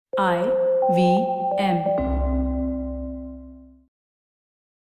IVM.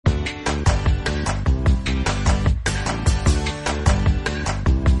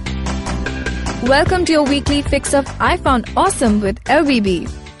 Welcome to your weekly fix of I Found Awesome with LBB.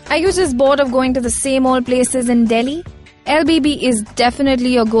 Are you just bored of going to the same old places in Delhi? LBB is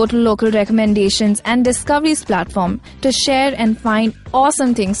definitely your go-to local recommendations and discoveries platform to share and find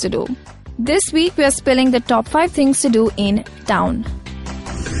awesome things to do. This week we are spilling the top 5 things to do in town.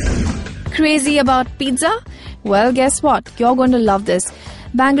 Crazy about pizza? Well, guess what? You're going to love this.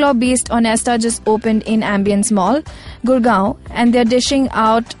 Bangalore-based Onesta just opened in Ambience Mall, Gurgaon, and they're dishing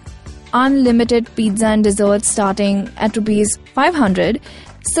out unlimited pizza and desserts starting at rupees 500.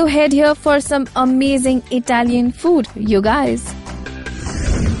 So head here for some amazing Italian food, you guys.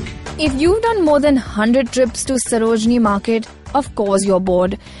 If you've done more than 100 trips to Sarojini Market, of course you're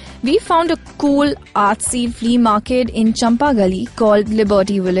bored. We found a cool artsy flea market in Champa Gali called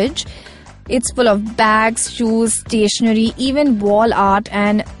Liberty Village. It's full of bags, shoes, stationery, even wall art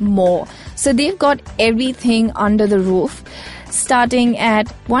and more. So they've got everything under the roof, starting at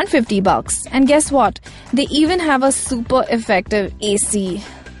 $150. And guess what? They even have a super effective AC.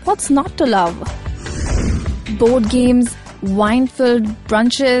 What's not to love? Board games, wine-filled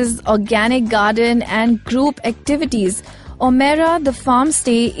brunches, organic garden and group activities. Omera, the farm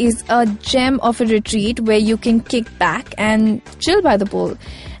stay, is a gem of a retreat where you can kick back and chill by the pool.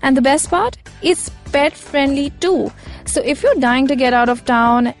 And the best part? It's pet-friendly too. So if you're dying to get out of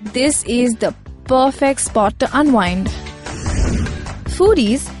town, this is the perfect spot to unwind.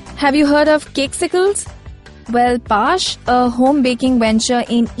 Foodies, have you heard of Cakesicles? Well, Pash, a home baking venture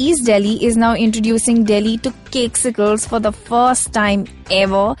in East Delhi, is now introducing Delhi to Cakesicles for the first time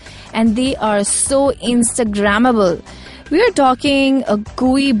ever, and they are so Instagrammable. We are talking a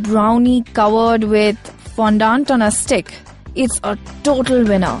gooey brownie covered with fondant on a stick. It's a total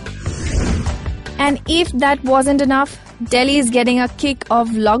winner. And if that wasn't enough, Delhi is getting a kick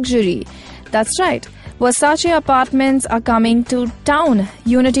of luxury. That's right. Versace apartments are coming to town.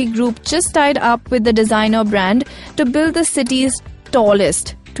 Unity Group just tied up with the designer brand to build the city's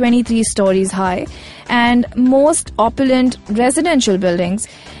tallest, 23 stories high, and most opulent residential buildings.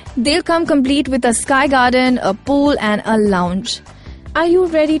 They'll come complete with a sky garden, a pool, and a lounge. Are you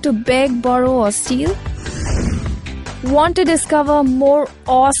ready to beg, borrow, or steal? Want to discover more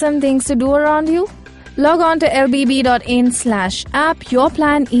awesome things to do around you? Log on to lbb.in/app. Your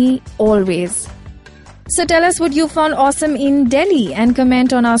plan E always. So tell us what you found awesome in Delhi and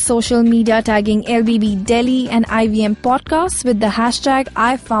comment on our social media tagging LBB Delhi and IVM podcasts with the hashtag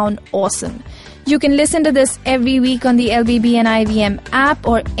IFoundAwesome. You can listen to this every week on the LBB and IVM app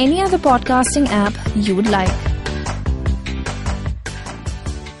or any other podcasting app you would like.